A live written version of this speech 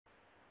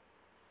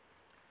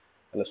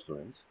Hello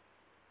students,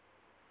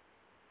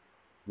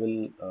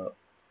 we'll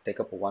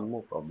take up one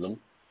more problem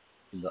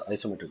in the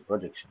isometric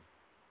projection.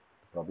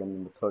 Problem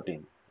number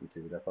 13, which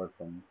is referred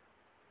from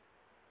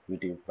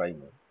VT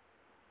primer.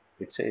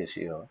 It says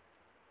here,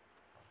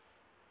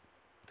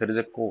 there is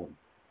a cone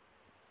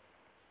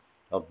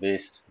of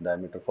base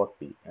diameter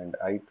 40 and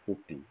height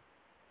 50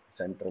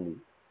 centrally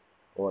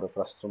over a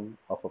frustum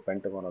of a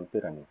pentagonal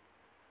pyramid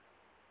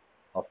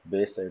of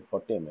base side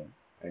 40 mm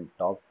and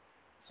top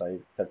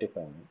side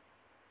 35 mm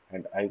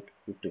and height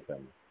 55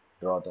 mm.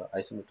 Draw the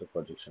isometric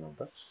projection of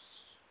the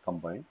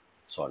combined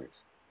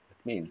solids. It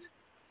means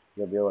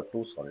here we have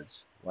two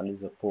solids. One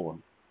is a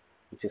cone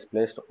which is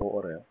placed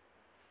over a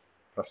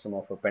frustum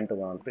of a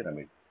pentagonal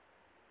pyramid.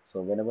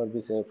 So whenever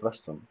we say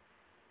frustum,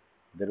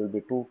 there will be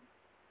two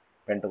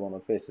pentagonal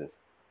faces,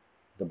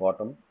 the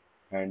bottom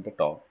and the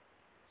top.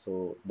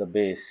 So the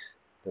base,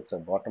 that's a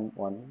bottom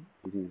one,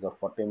 it is a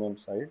 40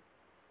 mm side,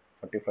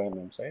 45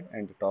 mm side,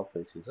 and the top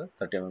face is a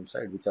 30 mm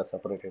side, which are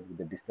separated with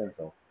the distance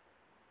of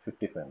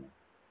 55 mm.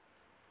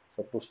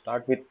 So to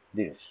start with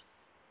this,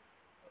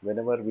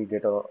 whenever we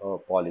get a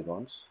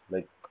polygons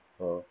like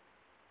a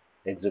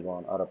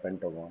hexagon or a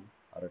pentagon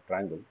or a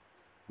triangle,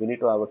 we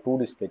need to have a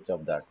 2D sketch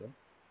of that one,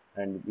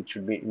 and it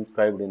should be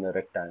inscribed in a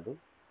rectangle.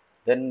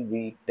 Then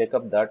we take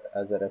up that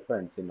as a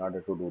reference in order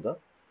to do the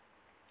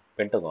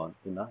pentagon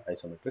in a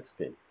isometric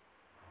scale.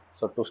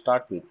 So to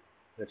start with,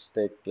 let's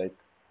take like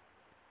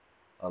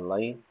a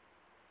line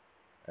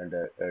and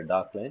a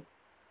dark line.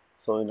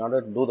 So in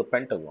order to do the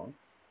pentagon,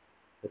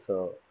 it's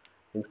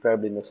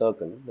inscribed in a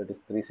circle, that is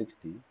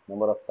 360.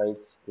 Number of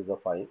sides is a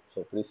 5.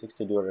 So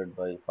 360 divided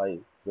by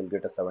 5 will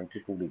get a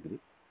 72 degree.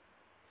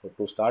 So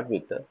to start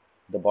with,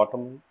 the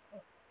bottom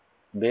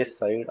base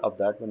side of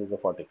that one is a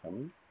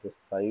 45. The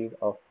side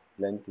of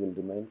length will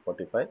remain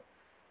 45.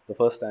 The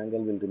first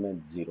angle will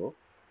remain 0.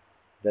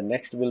 The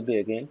next will be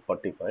again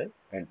 45,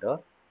 enter,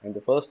 and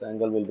the first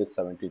angle will be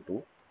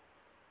 72.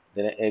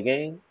 Then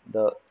again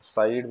the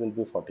side will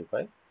be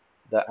 45.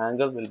 The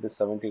angle will be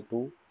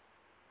 72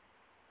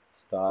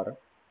 star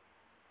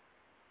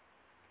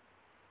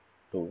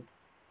 2.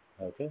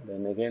 Okay,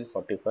 then again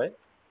 45,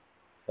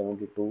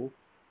 72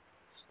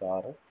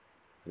 star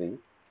 3.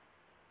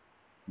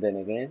 Then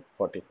again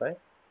 45,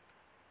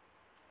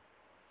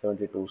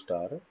 72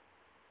 star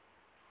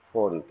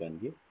 4 you can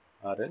give,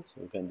 or else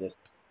you can just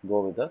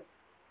go with the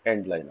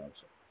end line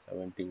also,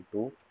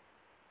 72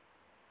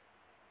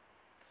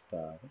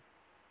 star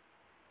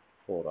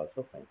 4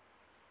 also fine.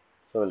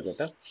 So we'll get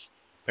a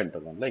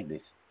pentagon like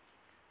this.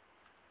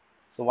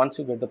 So once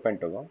you get the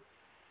pentagon,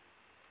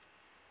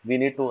 we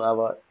need to have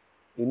a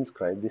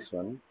inscribe this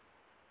one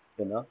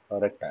in a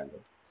rectangle.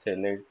 Say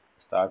let's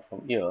start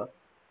from here.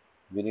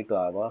 We need to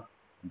have a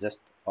just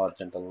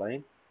horizontal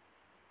line,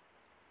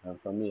 and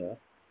from here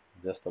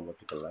just a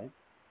vertical line.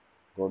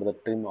 Go to the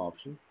trim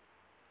option,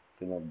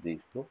 trim up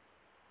these two.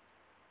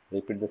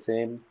 Repeat the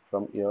same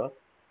from here,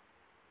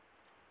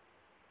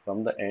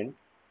 from the end,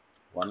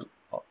 one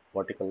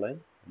vertical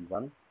line and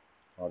one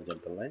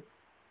horizontal line.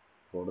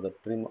 Go to the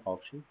trim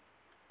option,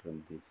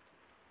 trim these.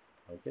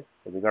 Okay,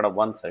 so we got a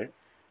one side,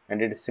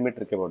 and it is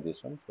symmetric about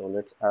this one. So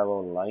let's have a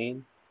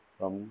line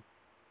from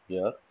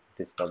here.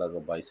 It is called as a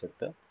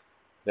bisector.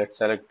 Let's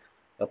select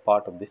a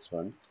part of this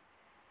one,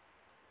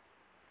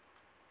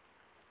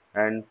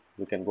 and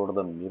we can go to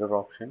the mirror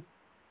option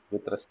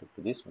with respect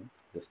to this one,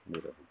 just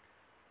mirror it.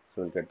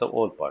 So we'll get the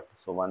whole part.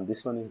 So when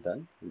this one is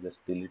done, we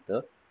just delete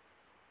the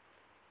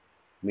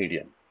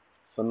median.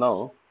 So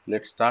now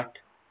let's start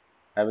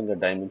having a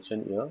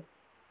dimension here,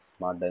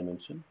 smart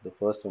dimension. The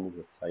first one is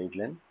the side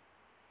length,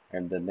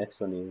 and the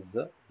next one is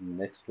the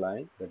next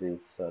line, that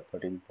is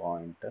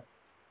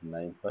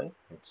 13.95.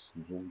 Let's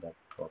zoom that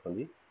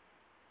properly,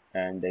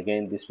 and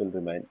again this will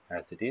remain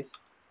as it is.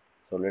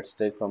 So let's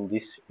take from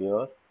this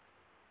here,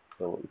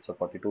 so it's a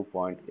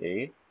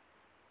 42.8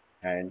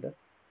 and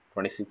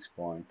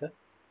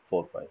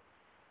 26.45.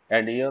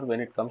 And here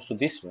when it comes to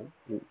this one,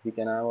 we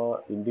can have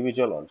a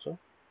individual also,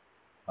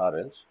 or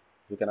else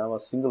we can have a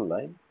single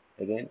line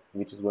again,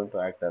 which is going to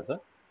act as a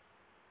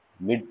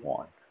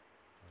midpoint.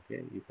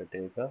 Okay, if I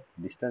take a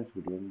distance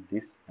between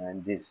this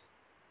and this,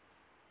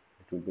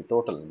 it will be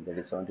total, that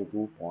is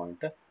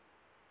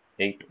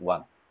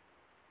 72.81.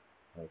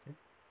 Okay,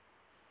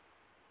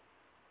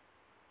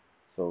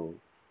 so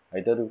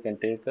either you can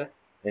take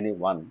any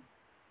one,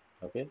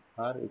 okay,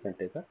 or you can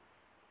take a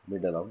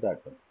middle of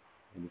that one.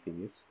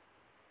 Anything is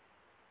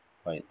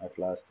fine. At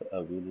last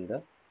we need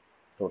a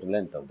total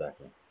length of that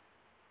one.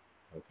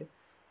 Okay,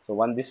 so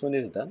when this one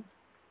is done,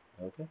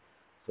 okay,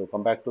 so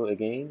come back to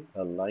again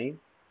a line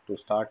to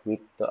start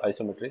with the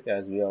isometric,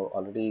 as we have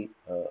already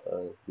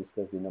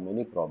discussed in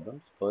many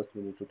problems. First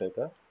we need to take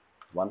a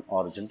one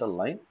horizontal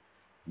line,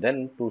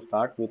 then to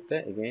start with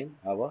the again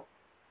our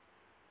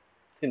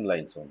thin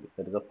lines only,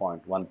 that is a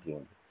point 1 3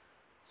 only.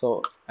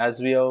 So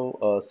as we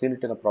have seen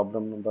it in a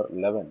problem number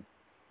 11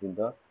 in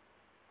the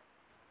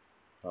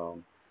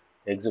um,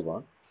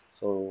 hexagon.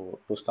 So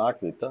to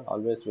start with,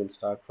 always we'll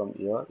start from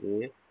here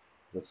A,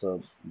 this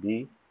is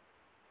B,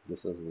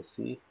 this is the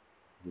C,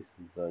 this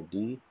is the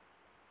D,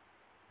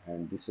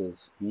 and this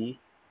is E,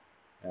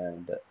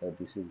 and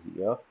this is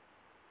F,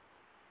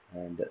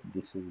 and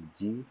this is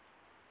G,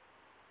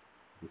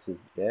 this is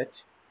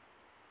H,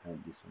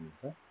 and this one is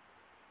the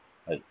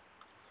I.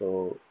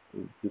 So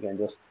you can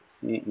just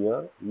see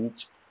here,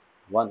 each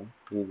one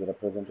is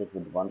represented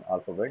with one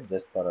alphabet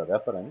just for a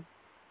reference.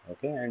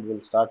 Okay, and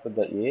we'll start with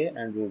the A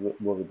and we will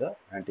go with the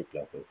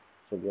anti-clockwise.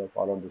 So we have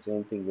followed the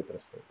same thing with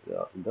respect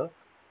to the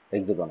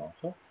hexagon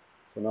also.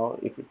 So now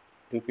if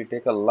we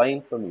take a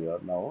line from here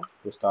now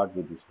to start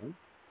with this one.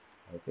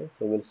 Okay,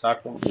 so we'll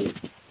start from A.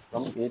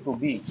 From A to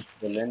B,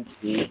 the length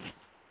is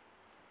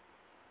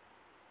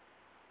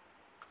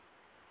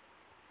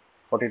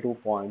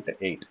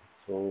 42.8.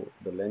 So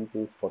the length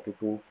is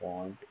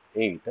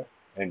 42.8.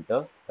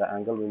 Enter. The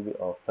angle will be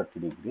of 30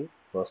 degree,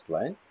 first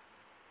line.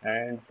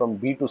 And from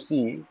B to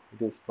C,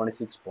 it is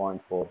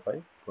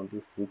 26.45.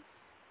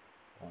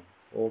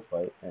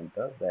 26.45.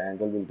 Enter. The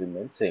angle will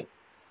remain same.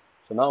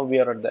 So now we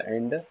are at the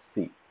end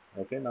C.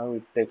 Okay, now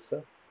it takes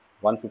a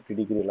 150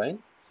 degree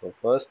line. So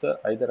first,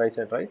 either right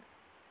side right,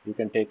 you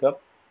can take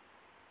up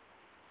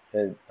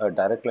a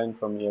direct line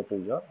from here to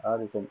here,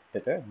 or you can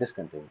take a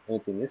discontinuous.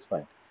 Anything is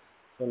fine.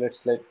 So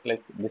let's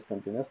like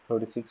discontinuous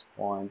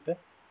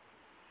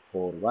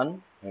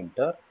 36.41,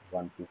 enter,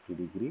 150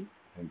 degree,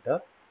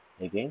 enter,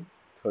 again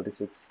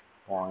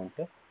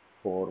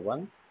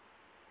 36.41,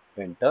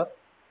 enter,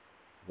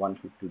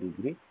 150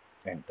 degree,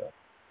 enter.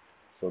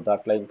 So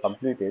that line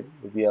completed.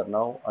 We are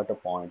now at a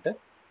point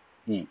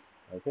E.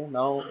 Okay,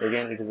 now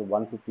again it is a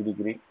 150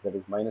 degree, that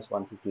is minus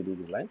 150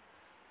 degree line.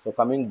 So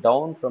coming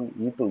down from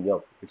E to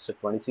F, it's a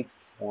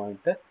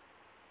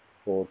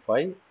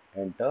 26.45,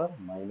 enter,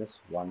 minus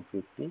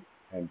 150,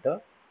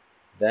 enter.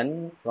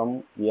 Then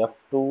from F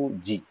to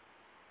G,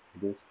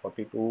 it is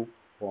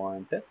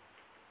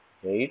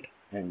 42.8,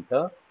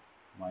 enter,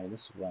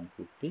 minus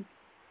 150,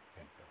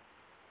 enter.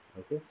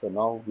 Okay, so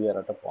now we are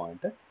at a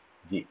point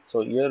G.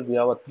 So here we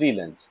have a three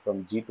lengths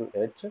from G to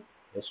H,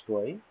 H to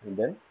I, and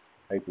then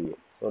I to A.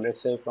 So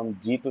let's say from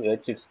G to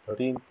H it's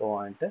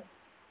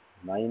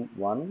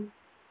 13.91,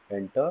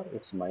 enter,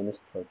 it's minus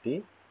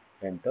 30,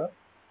 enter,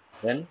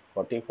 then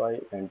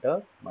 45,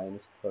 enter,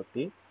 minus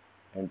 30,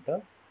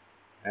 enter,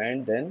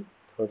 and then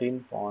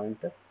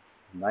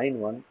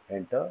 13.91,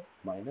 enter,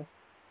 minus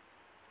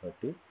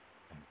 30, enter.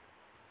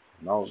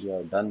 Now we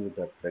are done with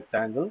that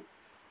rectangle.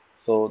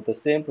 So the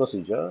same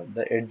procedure,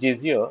 the edge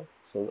is here,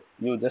 so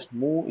you just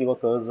move your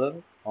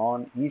cursor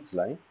on each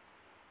line.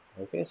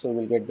 Okay, so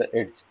we'll get the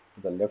edge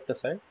to the left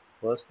side.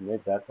 First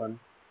make that one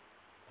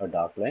a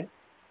dark line.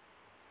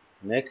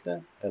 Next,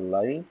 a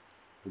line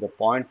with a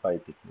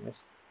 0.5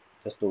 thickness,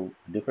 just to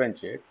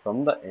differentiate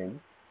from the end.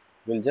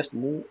 We'll just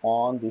move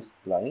on this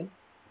line.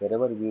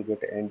 Wherever we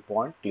get end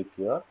point, click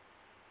here,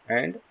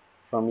 and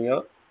from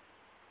here,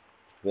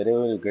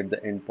 wherever you get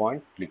the end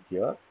point, click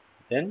here.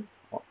 Then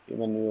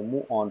when you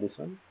move on this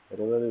one,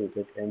 wherever you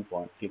get end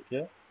point, click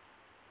here.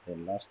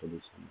 Then last to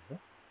this one is the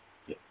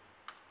here.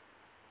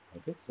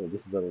 Okay, so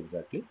this is how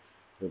exactly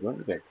we're going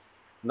to get.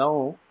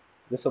 Now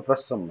this is a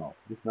frustum now.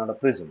 This is not a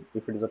prism.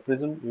 If it is a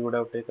prism, you would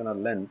have taken a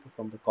length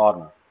from the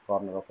corner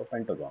of a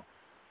pentagon.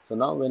 So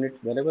now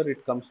whenever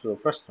it comes to a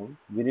frustum,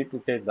 we need to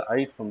take the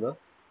height from the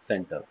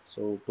center.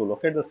 So to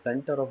locate the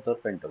center of the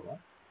pentagon,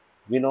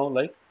 we know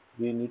like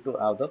we need to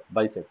have the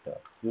bisector.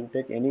 You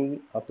take any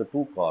of the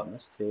two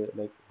corners, say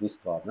like this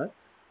corner,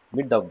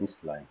 mid of this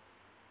line.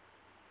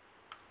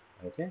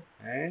 Okay,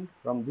 and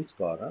from this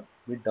corner,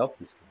 mid of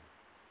this line.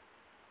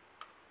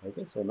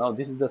 Okay, so now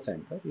this is the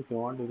center. If you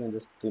want, you can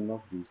just trim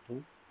off these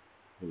two.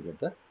 You get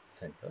the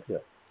center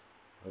here.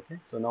 Okay,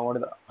 so now what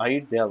is the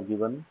height they have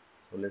given?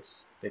 So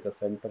let's take a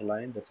center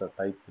line. That's a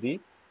type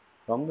 3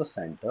 from the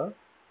center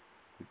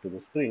to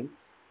the screen.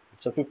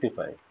 It's a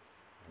 55. Okay,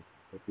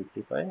 so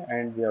 55,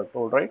 and we have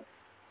told right.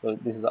 So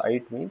this is the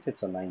height, means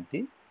it's a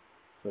 90.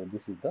 So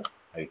this is the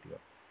height here.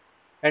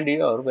 And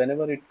here,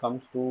 whenever it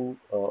comes to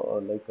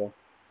like a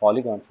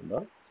polygon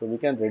symbol, so we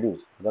can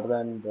reduce other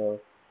than the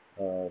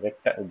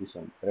this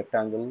one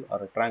rectangle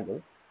or a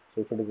triangle.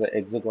 So if it is a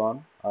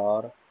hexagon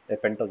or a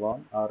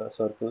pentagon or a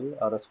circle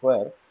or a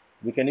square,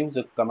 we can use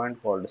a command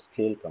called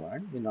scale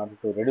command in order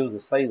to reduce the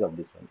size of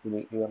this one.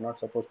 You are not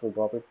supposed to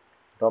drop a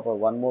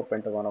one more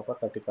pentagon of a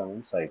 35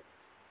 inside.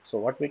 So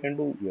what we can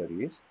do here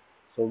is,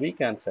 so we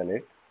can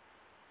select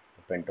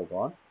the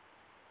pentagon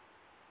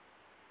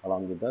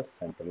along with the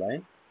center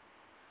line,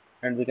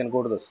 and we can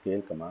go to the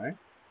scale command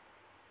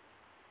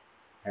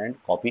and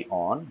copy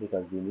on,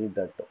 because we need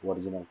that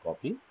original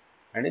copy.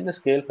 And in the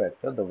scale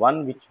factor, the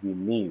one which we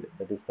need,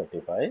 that is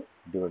 35,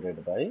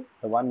 divided by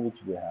the one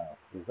which we have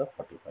is the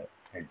 45.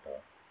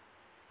 Enter.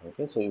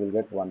 Okay, so you will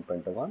get one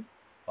pentagon.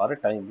 For a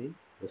time being,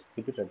 just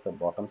keep it at the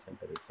bottom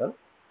center itself.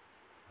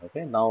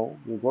 Okay, now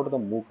we go to the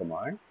move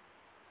command.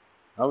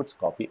 Now it's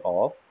copy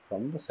off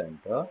from the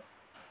center,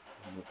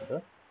 move to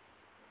the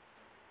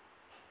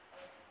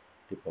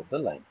tip of the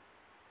line.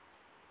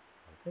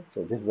 Okay,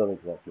 so this is how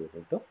exactly we're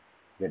going to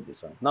get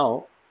this one.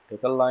 Now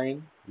take a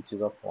line which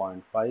is of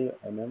 0.5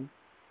 mm,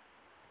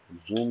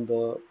 zoom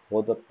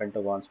both the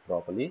pentagons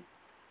properly,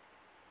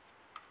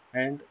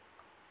 and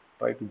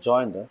try to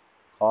join the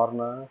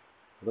corner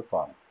to the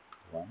corner.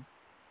 One,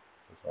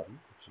 so sorry,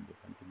 it should be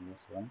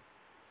continuous one.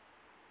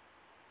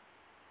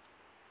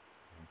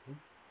 Okay.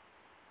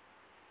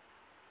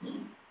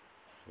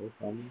 So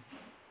from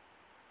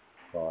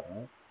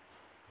corner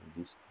to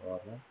this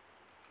corner,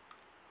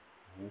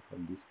 and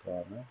from this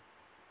corner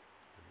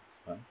to this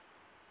one.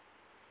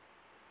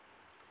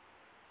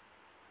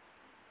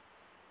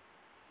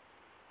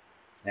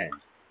 And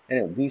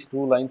anyway, these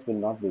two lines will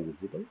not be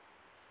visible.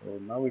 So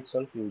now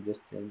itself you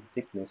just change the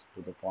thickness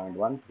to the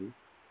 0.13 and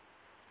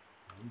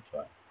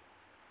join.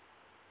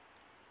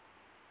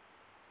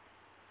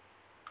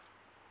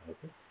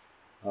 Okay.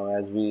 Now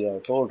as we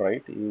are told,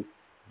 right, if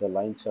the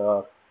lines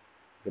are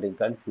getting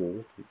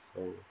confused,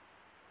 so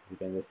you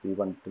can just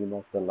even trim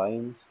off the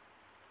lines.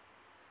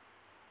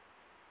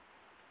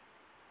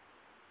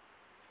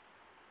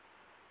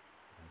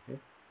 Okay.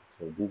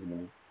 So these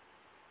many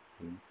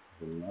things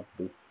will not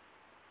be.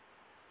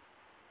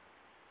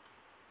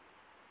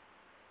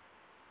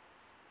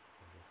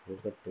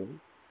 Here's the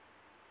trim.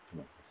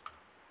 No,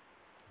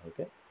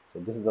 okay. So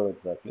this is how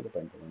exactly the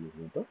pentagon is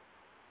going to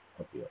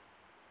appear.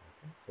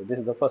 Okay. So this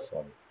is the first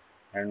solve.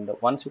 And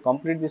once you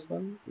complete this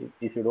one,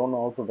 if you don't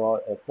know how to draw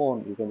a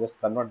cone, you can just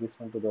convert this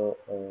one to the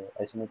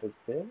isometric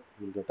scale.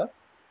 You'll get a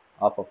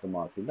half of the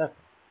marks in that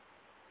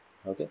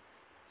one. Okay.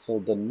 So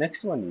the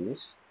next one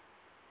is,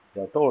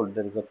 they are told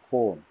there is a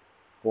cone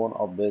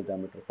of base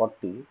diameter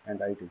 40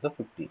 and height is a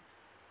 50.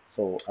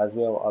 So as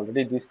we have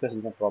already discussed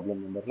in the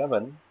problem number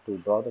 11, to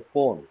draw the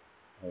cone,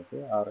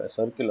 okay, or a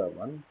circular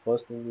one,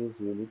 first thing is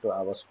we need to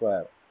have a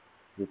square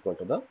equal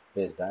to the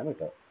base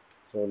diameter.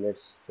 So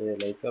let's say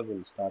like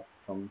we'll start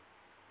from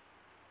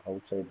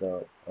outside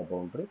the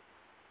boundary.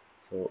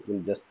 So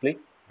we'll just click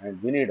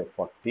and we need a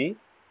 40,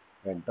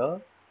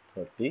 enter,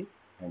 30,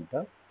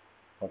 enter,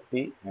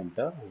 40,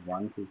 enter,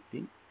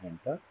 150,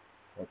 enter,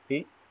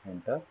 40,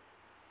 enter,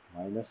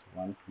 minus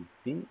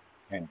 150,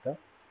 enter,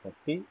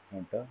 40,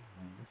 enter,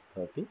 minus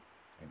 30,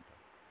 enter.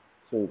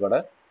 So you got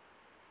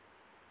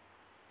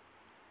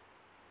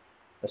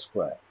a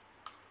square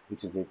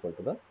which is equal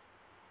to the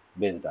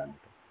base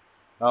diameter.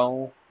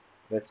 Now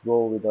let's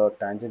go with the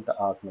tangent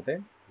arc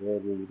method, where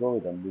we will go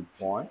with the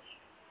midpoint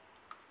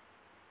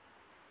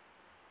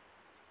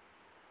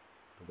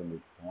to the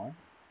midpoint,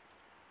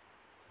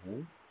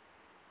 and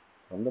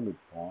from the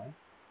midpoint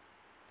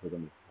to the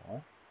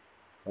midpoint,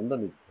 from the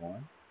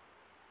midpoint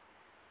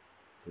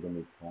to the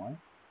midpoint,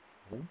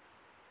 and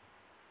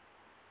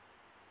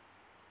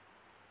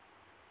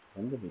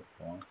from the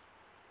midpoint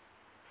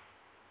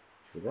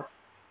to the,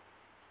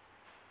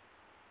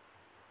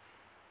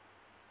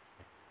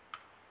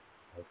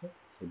 okay.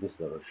 So this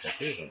is our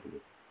exactly going to be.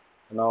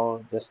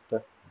 Now just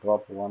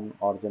drop one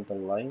horizontal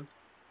line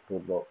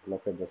to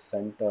locate the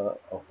center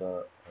of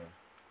the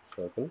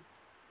circle.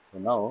 So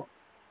now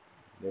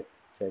let's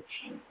check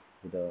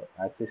with the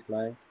axis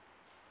line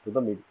to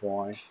the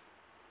midpoint,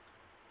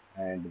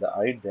 and the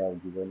height they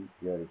have given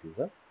here, it is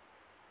a,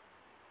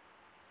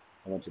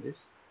 how much it is?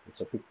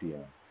 It's a 50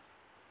 mm.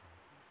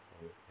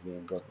 So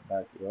again go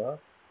back here,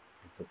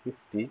 it's a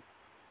 50,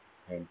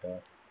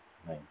 enter,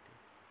 90.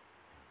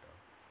 Enter.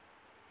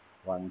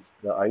 Once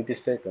the height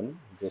is taken,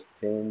 just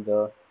change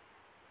the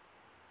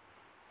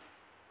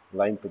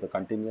line to the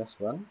continuous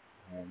one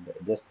and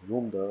just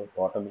zoom the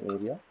bottom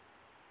area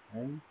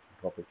and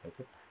drop it like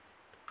it.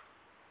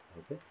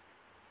 Okay.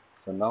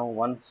 So now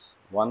once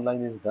one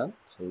line is done,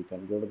 so you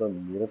can go to the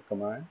mirror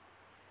command,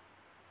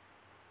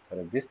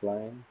 select this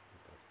line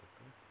with respect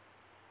to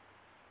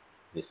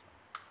this one.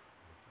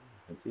 Okay.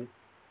 You can see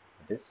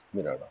it is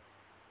mirrored off.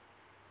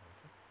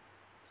 Okay.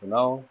 So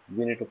now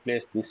we need to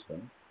place this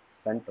one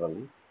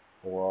centrally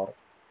over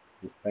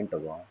this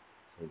pentagon.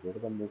 So go to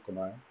the move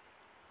command.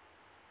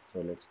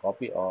 So let's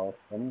copy off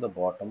from the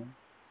bottom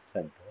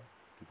center,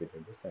 keep it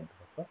at the center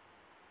of the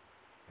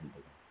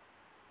pentagon.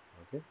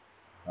 Okay.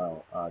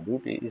 Now our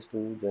duty is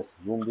to just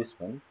zoom this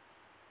one.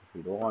 If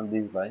you don't want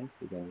these lines,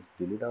 you can just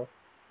delete out.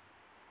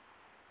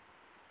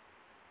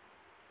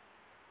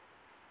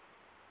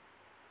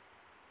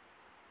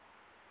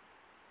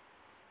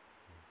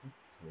 Okay.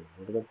 So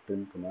go to the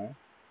trim command.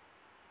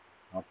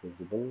 Not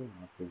visible,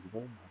 not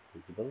visible, not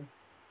visible.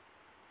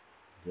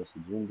 Just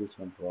zoom this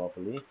one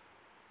properly.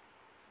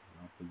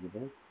 Not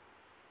visible,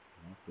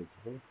 not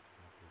visible,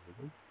 not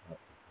visible, not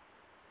visible.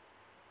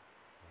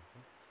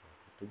 Okay.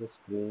 So go to the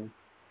screen,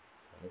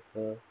 select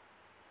the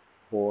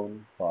cone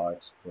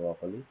parts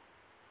properly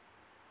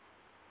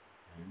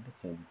and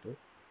change it to 0.5.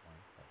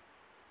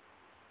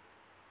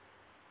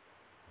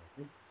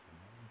 Okay. So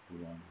now if you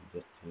want to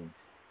just change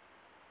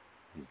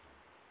this one.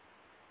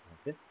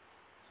 Okay.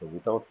 So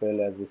without fail,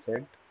 as we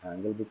said,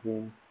 angle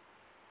between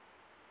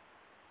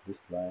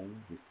this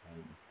line is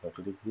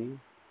 30 degree, and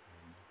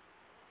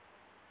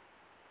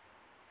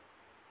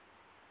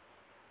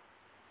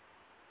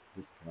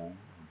this line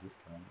and this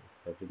line is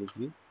 30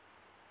 degree.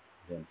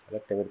 Then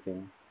select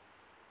everything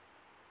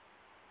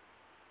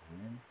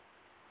and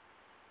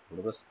go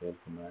to the scale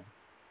command,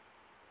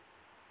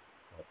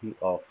 copy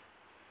of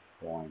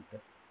 0.816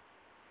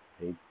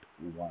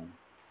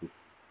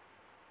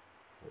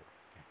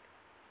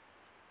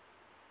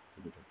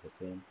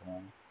 the same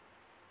point.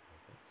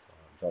 Okay,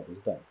 so job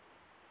is done.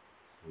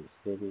 So you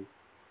save it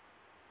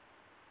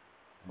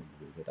and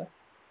you will get a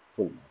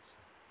full marks.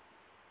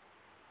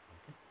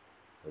 Okay,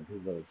 so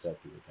this is how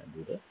exactly you can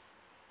do the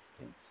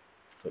things.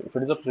 So if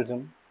it is a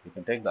prism, you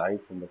can take the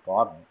height from the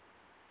corner.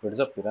 If it is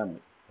a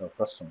pyramid, the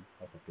frustum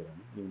of a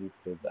pyramid, you need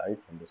to take the height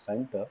from the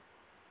center,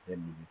 then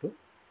you need to